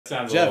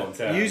sounds a little Jeff,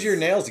 intense. use your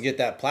nails to get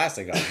that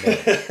plastic off. Bro.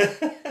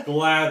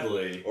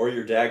 Gladly. Or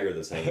your dagger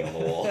that's hanging on the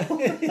wall.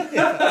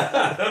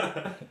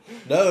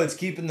 No, it's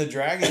keeping the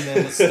dragon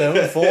in the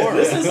stone form.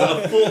 This is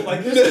a full,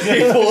 like, this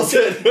He pulls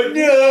it.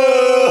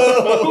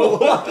 No!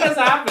 What is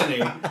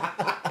happening?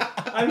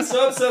 I'm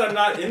so upset I'm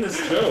not in this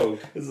joke.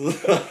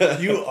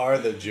 You are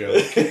the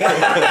joke.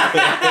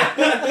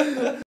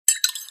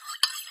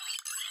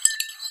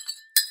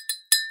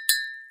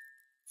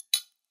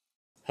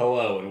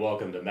 Hello and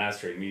welcome to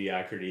Mastering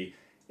Mediocrity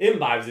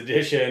iMbibes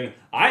Edition.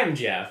 I'm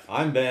Jeff.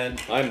 I'm Ben.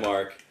 I'm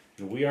Mark.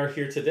 And we are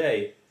here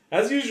today,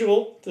 as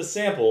usual, to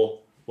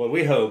sample what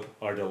we hope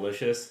are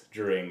delicious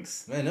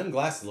drinks. Man, them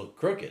glasses look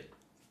crooked.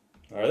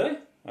 Are they?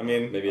 I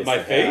mean, Maybe it's my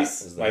the hat.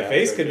 face. Is the My hat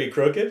face crooked? could be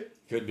crooked.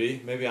 Could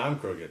be. Maybe I'm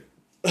crooked.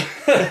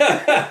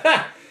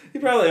 You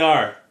probably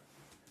are.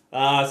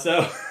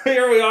 So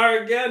here we are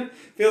again.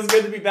 Feels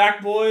good to be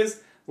back,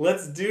 boys.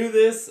 Let's do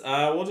this.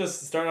 We'll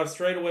just start off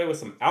straight away with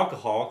some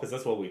alcohol, because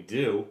that's what we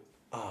do.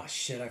 Oh,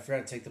 shit. I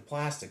forgot to take the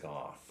plastic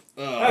off.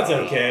 That's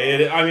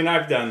okay. I mean,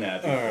 I've done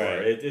that before.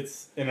 Alright.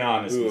 It's an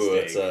honest Ooh,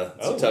 mistake. it's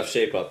a tough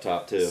shape up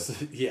top, too.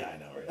 Yeah, I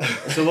know, right?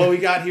 So what we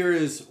got here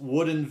is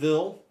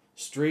Woodinville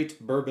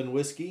Straight Bourbon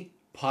Whiskey,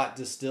 pot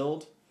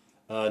distilled,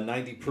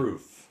 90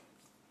 proof.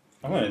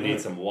 I'm going to need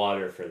some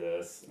water for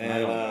this.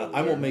 And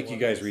I won't make you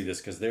guys read this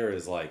because there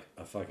is like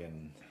a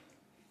fucking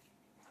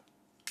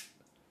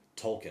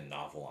Tolkien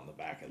novel on the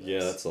back of this. Yeah,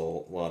 that's a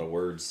lot of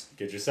words.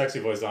 Get your sexy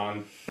voice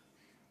on.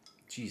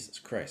 Jesus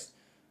Christ.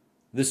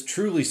 This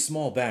truly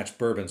small batch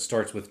bourbon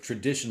starts with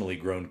traditionally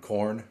grown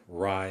corn,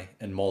 rye,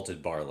 and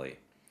malted barley.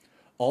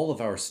 All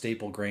of our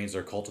staple grains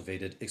are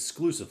cultivated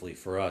exclusively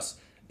for us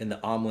in the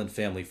Omlin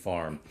family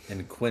farm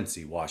in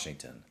Quincy,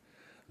 Washington.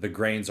 The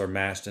grains are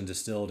mashed and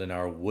distilled in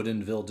our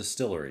Woodinville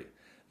distillery,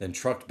 then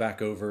trucked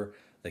back over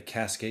the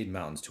Cascade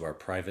Mountains to our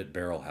private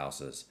barrel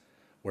houses,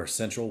 where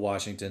Central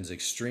Washington's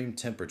extreme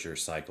temperature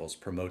cycles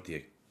promote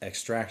the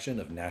extraction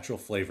of natural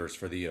flavors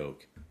for the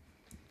oak.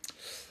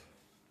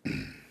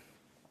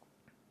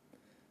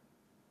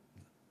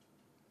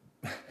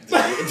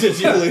 Did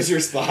you lose your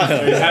spot?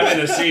 You're having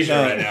a seizure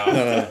right now.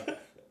 No.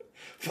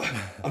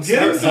 I'm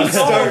Get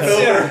starting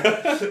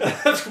over.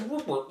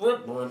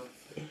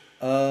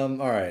 All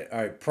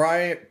right.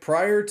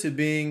 Prior to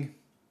being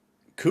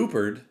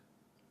coopered,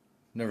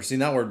 never seen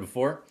that word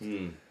before.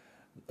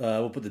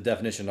 We'll put the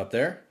definition up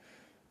there.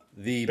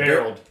 The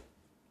Barreled.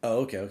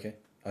 Okay.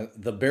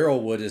 The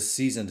barrel wood is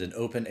seasoned in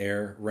open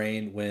air,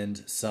 rain,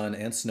 wind, sun,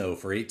 and snow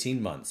for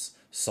 18 months,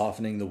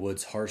 softening the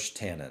wood's harsh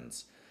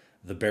tannins.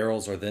 The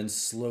barrels are then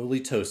slowly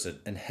toasted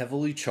and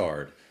heavily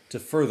charred to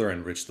further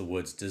enrich the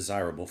wood's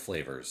desirable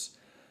flavors.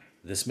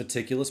 This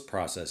meticulous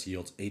process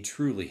yields a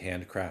truly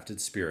handcrafted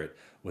spirit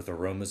with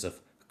aromas of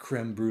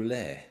creme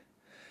brulee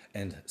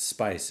and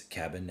spice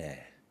cabernet,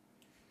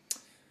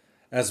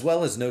 as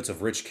well as notes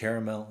of rich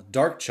caramel,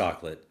 dark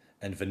chocolate,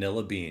 and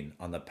vanilla bean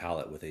on the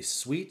palate with a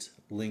sweet,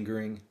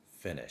 lingering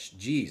finish.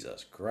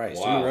 Jesus Christ,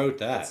 Wow, who wrote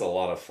that? That's a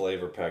lot of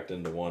flavor packed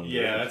into one.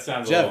 Yeah, that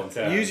sounds a Jeff, little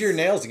intense. use your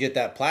nails to get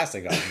that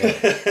plastic off. Bro.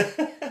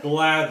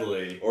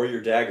 Gladly. Or your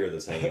dagger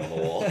that's hanging on the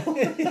wall.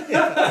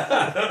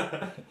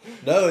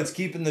 No, it's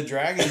keeping the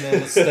dragon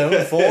in the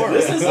stone form.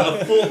 This is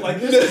a full, like,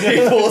 this He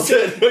is pulls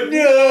it.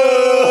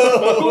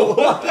 No!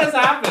 What is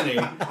happening?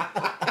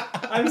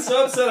 I'm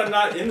so upset I'm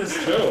not in this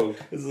joke.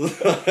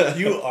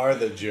 You are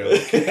the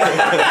joke.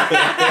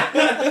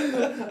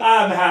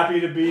 I'm happy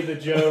to be the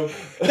joke.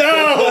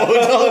 No!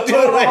 Don't do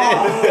it!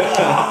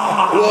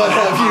 What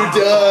have you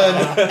done?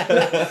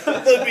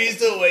 The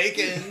beast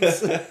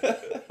awakens.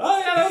 Oh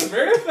yeah, that was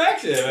very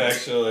effective,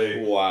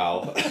 actually.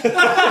 Wow.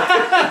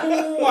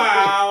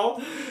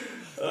 Wow.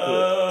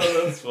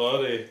 Oh, that's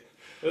funny.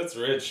 That's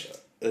rich.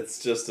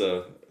 It's just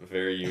a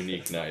very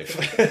unique knife.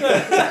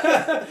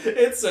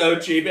 It's so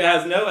cheap. It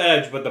has no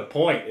edge, but the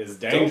point is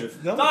dangerous.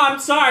 No. No, I'm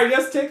sorry.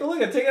 Just take a look.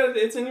 Take it.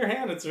 It's in your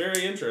hand. It's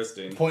very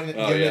interesting. Pointing,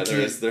 Oh giving yeah, it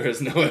to there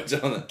is no edge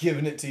on it.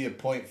 giving it to you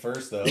point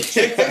first though.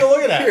 Take a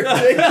look at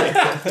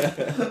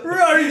that.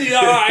 Right in the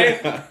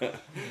eye.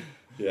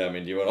 Yeah, I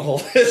mean, do you want to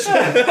hold it?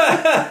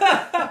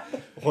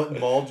 What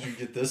mall did you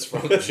get this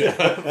from, Jeff?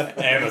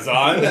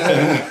 Amazon.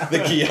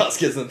 The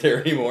kiosk isn't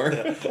there anymore.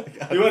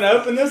 You want to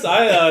open this?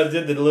 I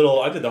did the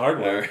hard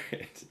All work.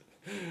 right.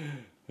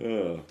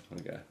 Oh,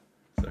 okay.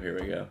 So here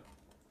we go.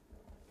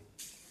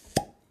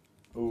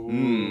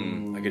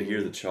 Ooh. I could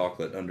hear the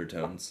chocolate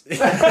undertones.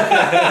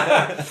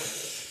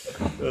 That's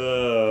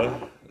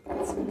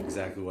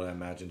exactly what I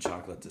imagine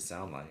chocolate to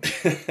sound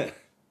like.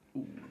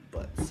 Ooh,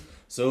 but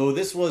so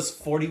this was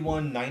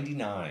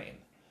 $41.99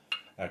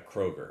 at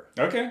Kroger.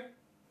 Okay.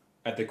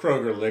 At the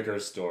Kroger liquor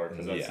store,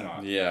 because that's Yeah.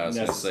 not. Yeah, I was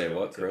gonna say, necessarily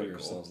what Kroger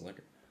typical. sells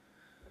liquor?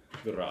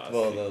 Grazie.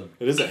 Well,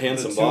 It is a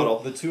handsome bottle.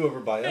 The two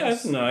over by Yeah,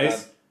 us. it's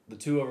nice. The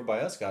two over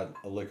by us got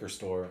a liquor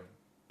store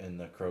in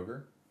the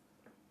Kroger.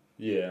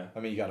 Yeah.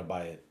 I mean, you got to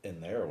buy it in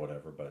there or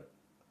whatever, but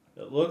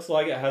It looks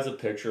like it has a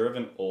picture of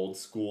an old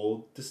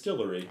school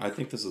distillery. I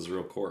think this is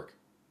real cork.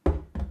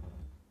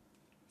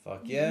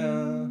 fuck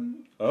yeah.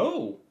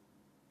 Oh.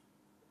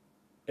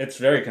 It's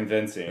very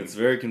convincing. It's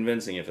very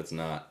convincing if it's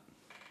not.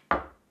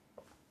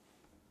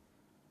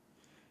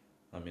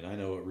 I mean, I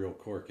know what real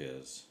cork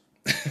is.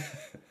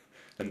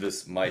 And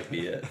this might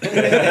be it.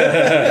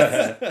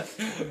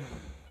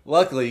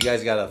 Luckily, you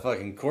guys got a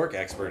fucking cork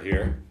expert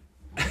here.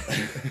 Oh,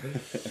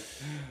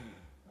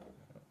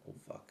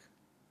 fuck.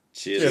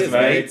 Cheers,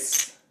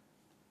 mates.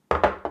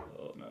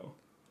 Oh, no.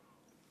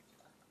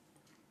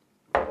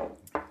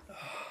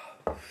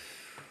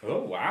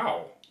 Oh,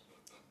 wow.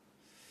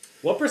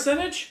 What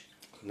percentage?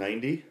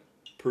 90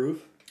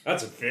 proof.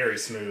 That's very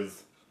smooth.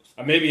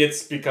 Maybe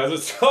it's because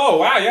it's... Oh,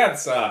 wow, yeah,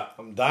 it's...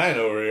 I'm dying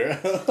over here.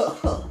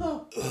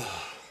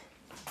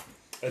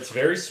 It's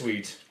very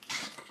sweet.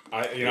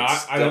 I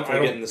don't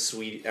getting the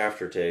sweet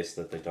aftertaste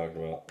that they talked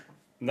about.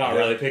 Not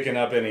really picking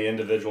up any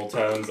individual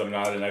tones. I'm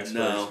not an expert.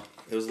 No,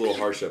 it was a little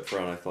harsh up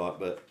front, I thought,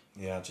 but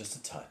Yeah, just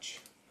a touch.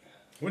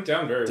 Went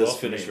down very it well does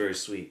for finish me. very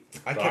sweet.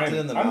 I kept it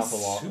in the mouth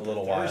a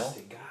little while.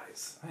 Thirsty,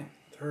 guys. I'm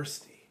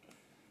thirsty.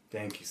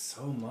 Thank you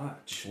so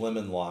much.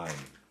 Lemon lime.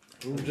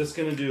 We're just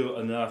gonna do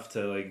enough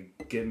to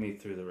like get me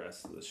through the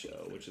rest of the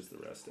show, which is the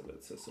rest of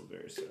it. So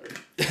very sorry.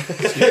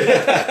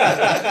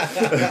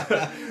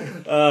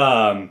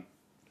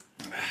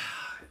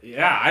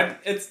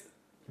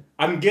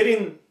 I'm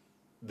getting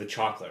the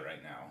chocolate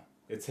right now.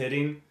 It's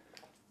hitting,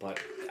 but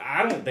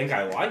I don't think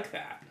I like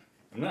that.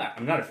 I'm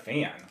not a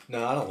fan.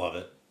 No, I don't love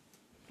it.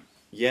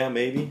 Yeah,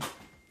 maybe.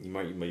 You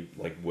might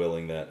like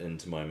willing that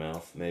into my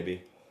mouth,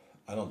 maybe.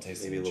 I don't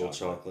taste Maybe a any little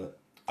chocolate.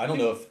 I don't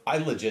know if I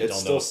legit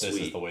It's don't know if still this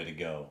is sweet. the way to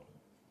go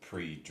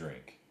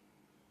pre-drink,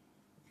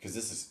 because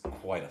this is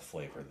quite a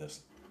flavor.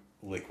 This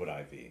liquid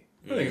IV,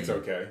 I think it's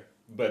okay,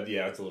 but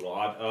yeah, it's a little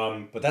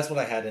odd. but that's what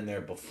I had in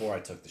there before I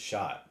took the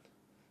shot,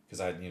 because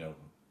I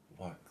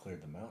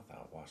cleared the mouth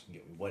out,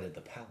 wetted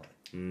the palate.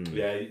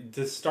 Yeah,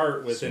 to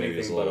start with So maybe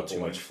anything there's a but little a too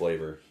point. much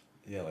flavor.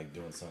 Yeah, like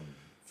doing some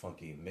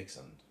funky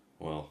mixing.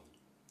 Well,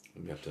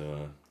 we have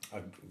to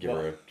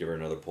give her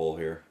another pull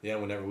here. Yeah,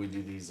 whenever we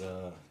do these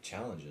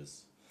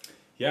challenges.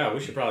 Yeah,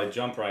 we should probably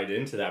jump right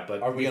into that.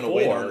 But Are we gonna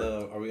wait on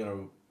the? Are we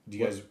gonna? Do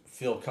you guys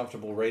feel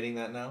comfortable rating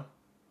that now?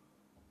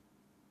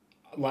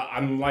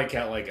 I'm like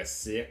at like a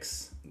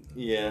 6.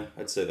 Yeah,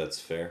 I'd say that's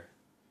fair.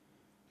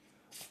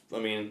 I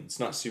mean, it's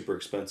not super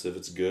expensive.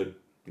 It's good.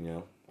 You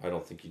know, I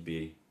don't think you'd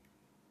be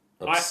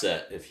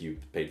upset if you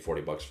paid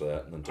 $40 for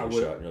that and then took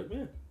a shot and you're like,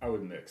 yeah. I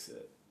would mix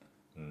it.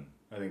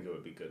 I think it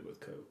would be good with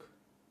Coke.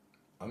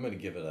 I'm gonna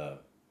give it a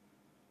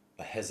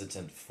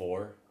hesitant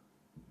 4,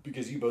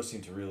 because you both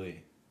seem to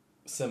really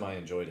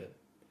semi-enjoyed it.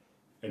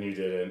 And you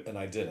didn't. And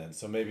I didn't.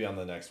 So maybe on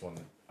the next one,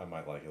 I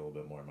might like it a little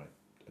bit more. I might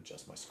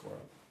adjust my score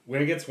up.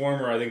 When it gets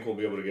warmer, I think we'll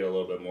be able to get a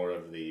little bit more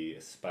of the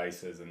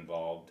spices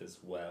involved as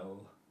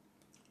well.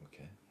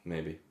 Okay.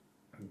 Maybe.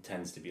 It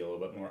tends to be a little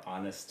bit more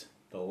honest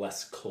the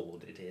less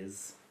cold it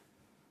is.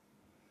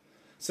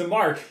 So,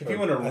 Mark, if you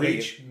want to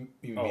reach...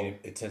 You mean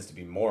it tends to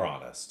be more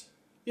honest.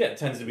 Yeah, it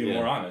tends to be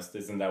more honest.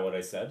 Isn't that what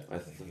I said? I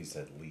think you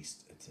said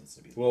least. It tends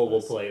to be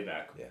We'll play it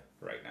back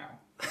right now.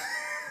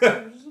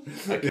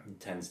 It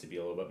tends to be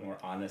a little bit more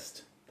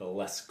honest the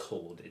less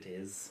cold it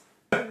is.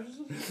 I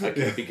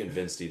could be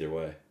convinced either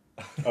way.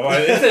 Oh,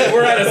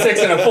 we're at a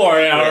 6 and a 4.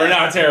 Yeah, we're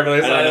not terribly.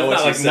 It's I don't know not what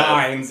like you said.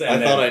 9s. I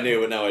thought I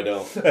knew, but now I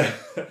don't.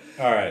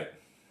 All right.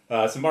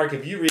 So, Mark,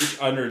 if you reach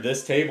under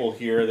this table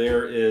here,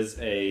 there is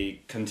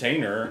a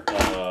container.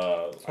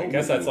 I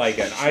guess that's like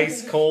an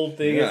ice cold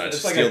thing. Yeah,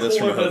 it's just like steal a this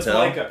from a cooler, but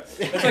hotel.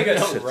 It's like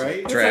a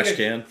right? Trash It's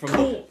like can.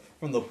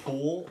 from the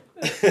pool.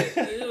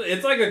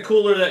 It's like a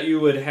cooler that you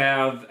would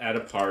have at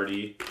a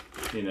party.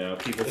 You know,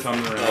 people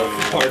come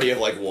around. A party of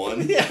like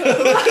one. You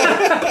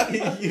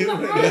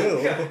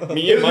knew.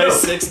 Me and my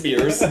 6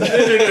 beers.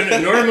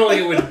 No. Normally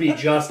it would be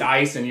just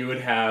ice, and you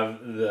would have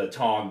the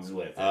tongs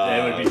with it.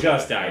 It would be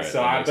just ice.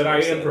 Right, But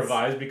I sense.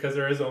 improvised because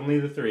there is only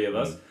the 3 of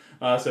us.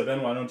 So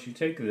Ben, why don't you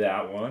take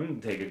that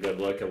one, take a good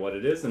look at what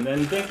it is, and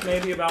then think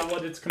maybe about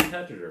what its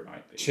competitor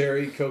might be.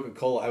 Cherry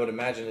Coca-Cola. I would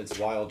imagine it's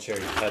wild cherry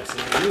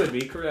Pepsi. You would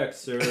be correct,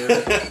 sir.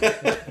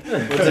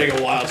 We'll take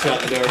a wild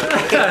shot in the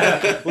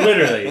dark.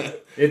 Literally,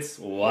 it's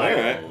wild.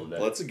 All right.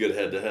 Well, that's a good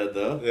head-to-head,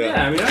 though.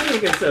 Yeah, I mean, I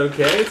think it's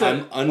okay.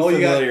 I'm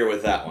unfamiliar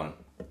with that one.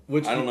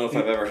 Which I don't know if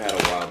I've ever had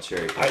a wild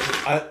cherry.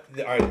 all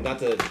right, not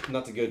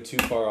to go too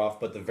far off,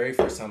 but the very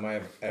first time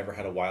I ever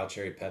had a wild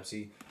cherry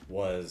Pepsi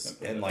was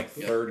in like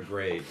 3rd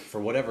grade. For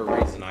whatever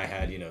reason, I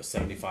had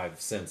 75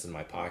 cents in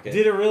my pocket.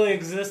 Did it really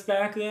exist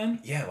back then?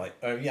 Yeah,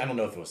 I don't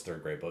know if it was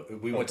 3rd grade,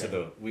 but we went to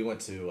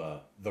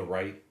the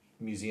Wright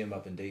Museum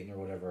up in Dayton or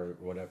whatever.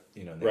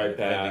 They had Right a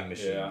back, vending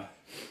machine, yeah.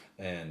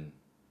 and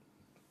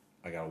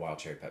I got a wild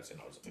cherry Pepsi,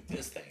 and I was like,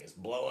 "This thing is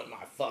blowing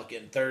my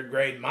fucking 3rd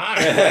grade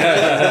mind."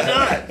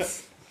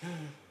 Nuts.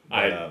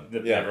 I've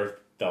never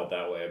felt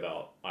that way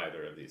about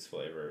either of these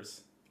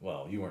flavors.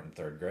 Well, you weren't in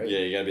 3rd grade. Yeah,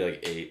 you gotta be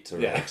like 8 to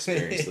really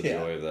experience the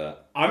joy of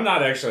that. I'm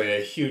not actually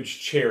a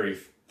huge cherry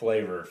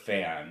flavor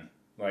fan.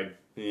 Like,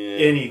 Yeah,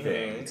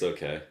 anything. It's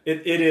okay.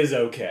 It is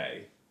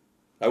okay.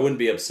 I wouldn't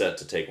be upset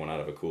to take one out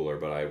of a cooler,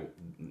 but I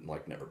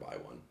never buy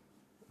one.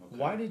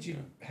 Why did you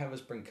have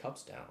us bring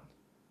cups down?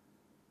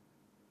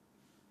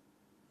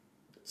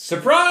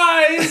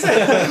 Surprise! You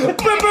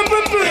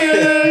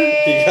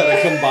gotta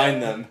combine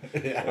them.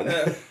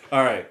 Yeah.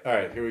 All right,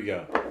 here we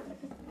go.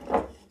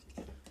 All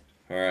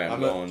right, I'm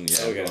going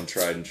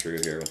tried and true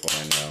here with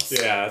mine now.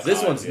 Yeah, that's This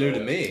how I one's feel. new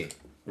to me.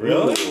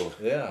 Really? Ooh.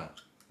 Yeah.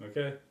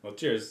 Okay. Well,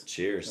 cheers.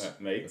 Cheers.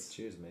 Mates.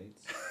 Cheers,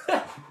 mates.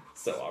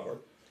 So awkward.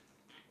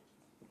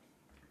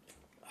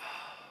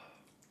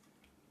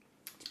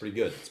 It's pretty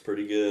good. It's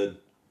pretty good.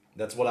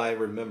 That's what I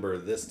remember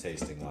this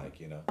tasting like,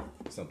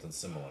 something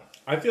similar.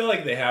 I feel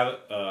like they have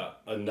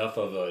enough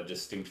of a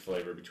distinct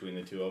flavor between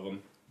the two of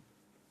them.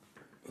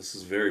 This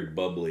is very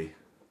bubbly.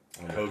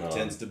 Coke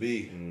tends to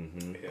be.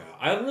 Mm-hmm. Yeah,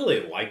 I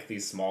really like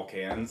these small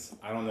cans.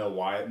 I don't know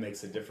why it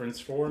makes a difference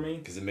for me.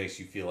 Because it makes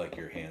you feel like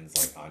your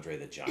hand's like Andre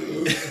the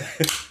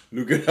Giant.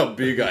 Look at how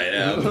big I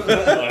am.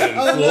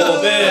 I'm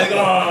so big.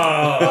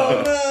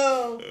 Oh.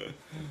 no!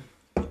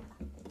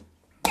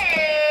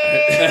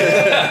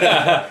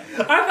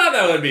 I thought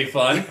that would be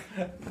fun.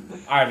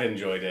 I've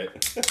enjoyed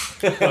it.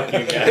 Fuck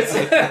you guys.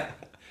 I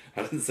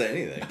didn't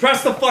say anything.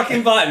 Press the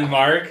fucking button,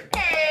 Mark.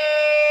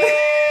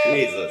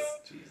 Jesus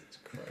Christ.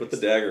 Put the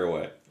dagger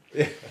away.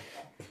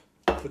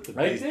 Put the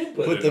I beast, did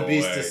put put the it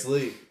beast away. to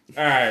sleep.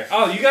 All right.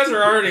 Oh, you guys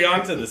are already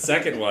on to the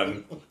second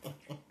one.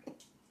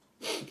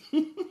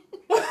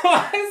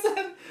 Why is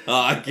that?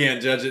 Oh, I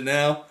can't judge it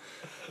now.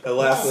 I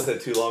laughed with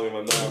it too long in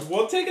my mouth.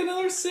 We'll take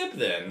another sip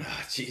then.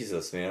 Oh,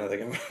 Jesus, man. I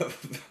think I'm going to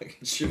fucking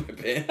shit my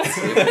pants.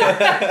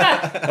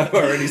 I'm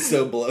already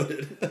so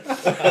bloated.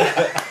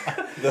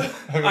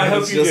 I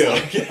hope you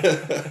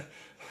do.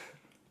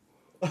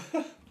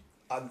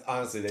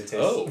 Honestly, they taste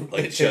like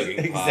they taste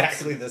chugging pops.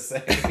 exactly the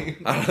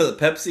same. I don't know. The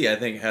Pepsi, I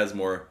think, has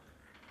more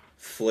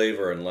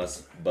flavor and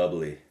less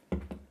bubbly.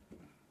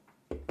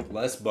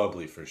 Less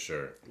bubbly for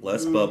sure.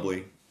 Less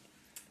bubbly.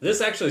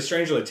 This actually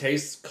strangely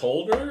tastes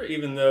colder,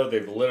 even though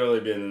they've literally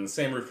been in the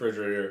same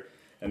refrigerator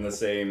and the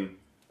same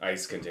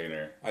ice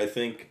container. I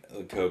think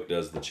the Coke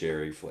does the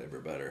cherry flavor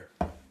better.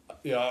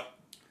 Yeah.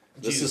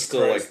 This Jesus is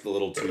still Christ. like the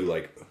little too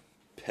like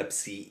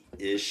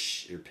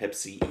Pepsi-ish or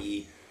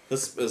Pepsi-y.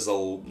 This is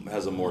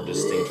has a more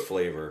distinct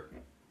flavor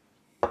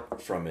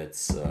from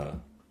its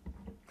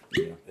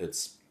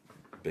its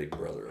big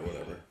brother or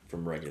whatever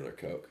from regular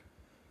Coke.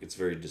 It's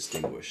very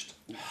distinguished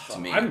to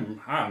me.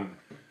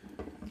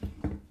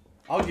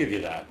 I'll give you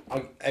that.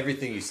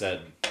 Everything you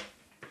said,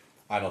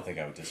 I don't think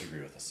I would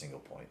disagree with a single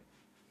point.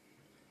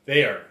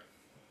 They are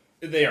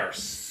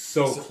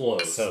so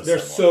close. so They're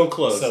similar. so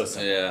close. So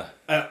similar.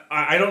 Yeah.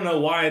 I don't know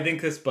why I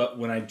think this, but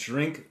when I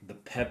drink the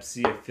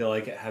Pepsi, I feel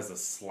like it has a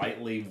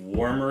slightly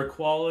warmer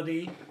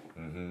quality.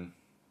 Mm-hmm.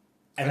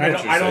 And I I know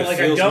don't what you're like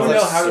saying. I don't Feels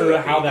know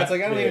more how that. That's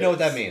like I don't even know what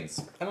that is.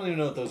 means. I don't even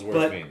know what those words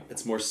But- mean.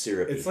 It's more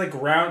syrupy. It's like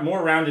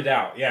more rounded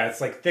out. Yeah,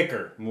 it's like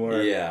thicker, more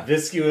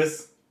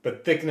viscous,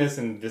 but thickness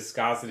and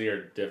viscosity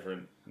are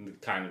different.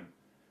 Kind of,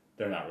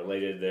 they're not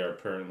related. They're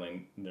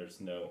apparently there's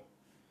no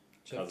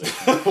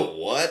causation.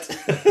 What?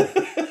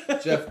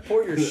 Jeff,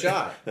 pour your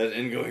shot. That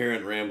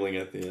incoherent rambling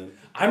at the end.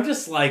 I'm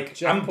just like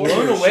Jeff, I'm pour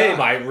blown your away shot.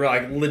 by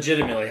like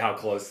legitimately how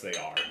close they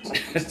are.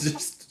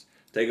 Just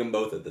take them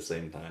both at the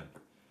same time.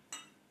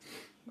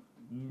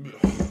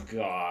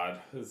 God,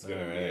 this is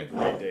gonna be a Alright.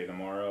 great day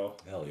tomorrow.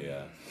 Hell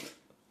yeah.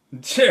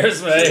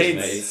 Cheers, mates. Cheers,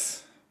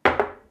 mates.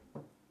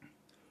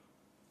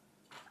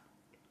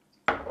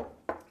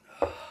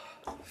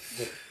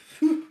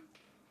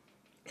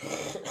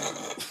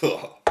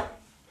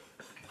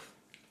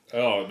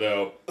 Oh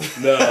no,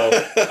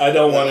 I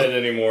don't want it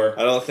anymore.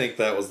 I don't think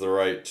that was the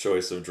right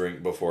choice of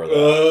drink before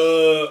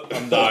that.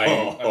 I'm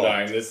dying. I'm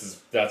dying.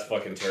 That's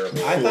fucking terrible.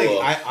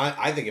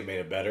 I think it made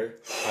it better.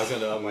 I was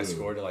gonna up my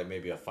score to like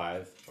maybe a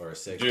 5 or a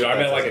 6. Dude, I'm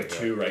at like a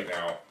 2 right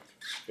now.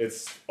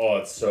 It's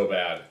so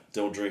bad.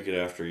 Don't drink it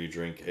after you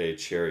drink a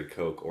cherry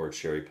Coke or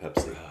cherry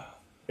Pepsi.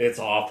 It's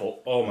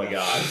awful. Oh my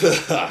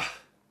god.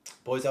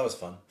 Boys, that was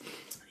fun.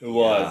 It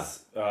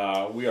was.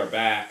 We are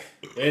back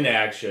in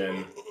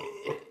action.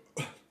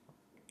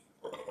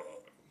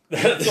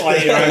 That's why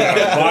you're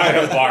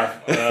a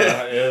barf.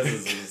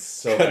 This is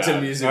so bad. To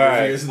music All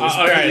right. reviews and there's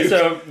All right, puke.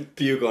 so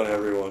Puke on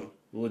everyone.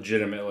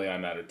 legitimately,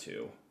 I'm at a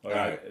 2. All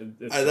right.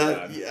 It's I, so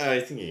bad. I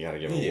think you gotta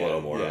give it a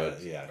little more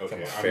of a Yeah.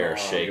 Okay, fair I'll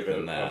shake give it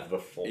than that. the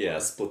full Yeah,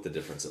 mark. split the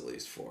difference at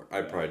least 4.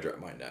 I'd probably drop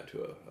mine down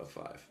to a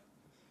 5.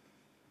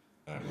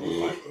 All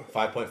right,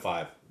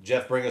 5.5.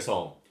 Jeff, bring us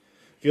home.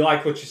 If you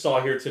like what you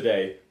saw here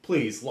today,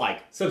 please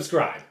like,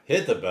 subscribe.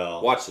 Hit the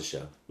bell. Watch the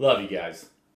show. Love you guys.